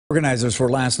Organizers for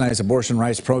last night's abortion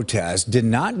rights protest did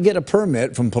not get a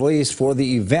permit from police for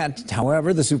the event.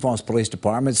 However, the Sioux Falls Police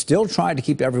Department still tried to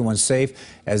keep everyone safe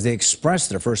as they expressed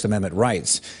their First Amendment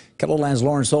rights. KELOLAND's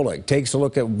Lauren Solich takes a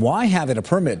look at why having a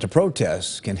permit to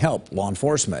protest can help law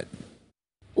enforcement.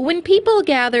 When people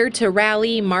gather to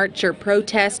rally, march, or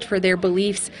protest for their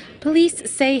beliefs,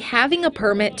 police say having a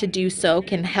permit to do so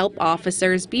can help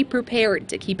officers be prepared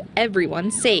to keep everyone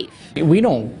safe. We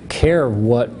don't care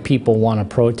what people want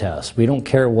to protest. We don't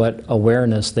care what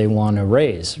awareness they want to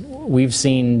raise. We've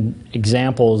seen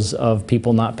examples of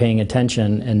people not paying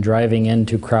attention and driving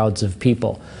into crowds of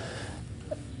people.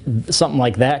 Something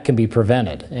like that can be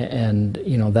prevented, and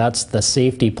that's the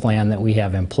safety plan that we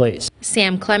have in place.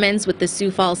 Sam Clemens with the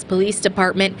Sioux Falls Police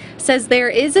Department says there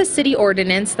is a city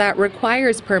ordinance that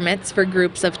requires permits for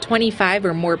groups of 25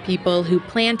 or more people who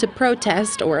plan to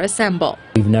protest or assemble.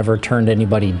 We've never turned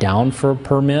anybody down for a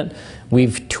permit.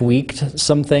 We've tweaked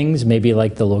some things, maybe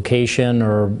like the location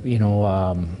or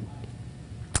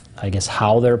I guess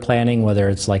how they're planning, whether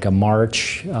it's like a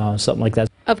march, something like that.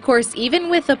 Of course, even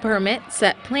with a permit,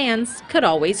 set plans could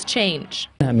always change.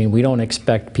 I mean, we don't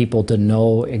expect people to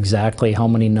know exactly how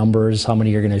many numbers, how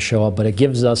many are going to show up, but it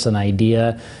gives us an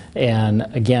idea. And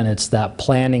again, it's that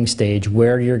planning stage,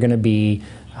 where you're going to be,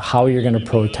 how you're going to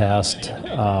protest,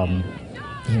 and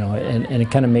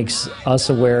it kind of makes us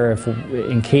aware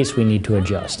in case we need to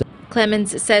adjust.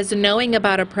 Clemens says knowing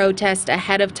about a protest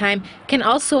ahead of time can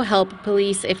also help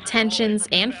police if tensions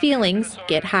and feelings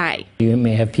get high. You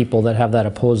may have people that have that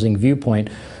opposing viewpoint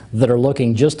that are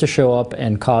looking just to show up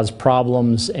and cause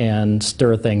problems and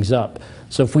stir things up.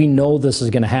 So if we know this is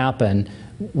going to happen,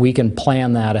 we can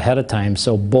plan that ahead of time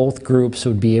so both groups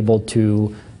would be able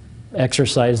to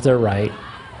exercise their right,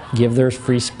 give their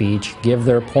free speech, give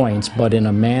their points, but in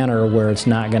a manner where it's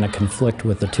not going to conflict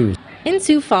with the two. In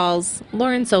Sioux Falls,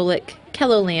 Lauren Solich,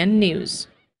 KELOLAND News.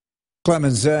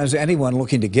 Clemens says anyone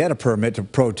looking to get a permit to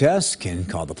protest can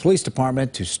call the police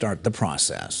department to start the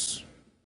process.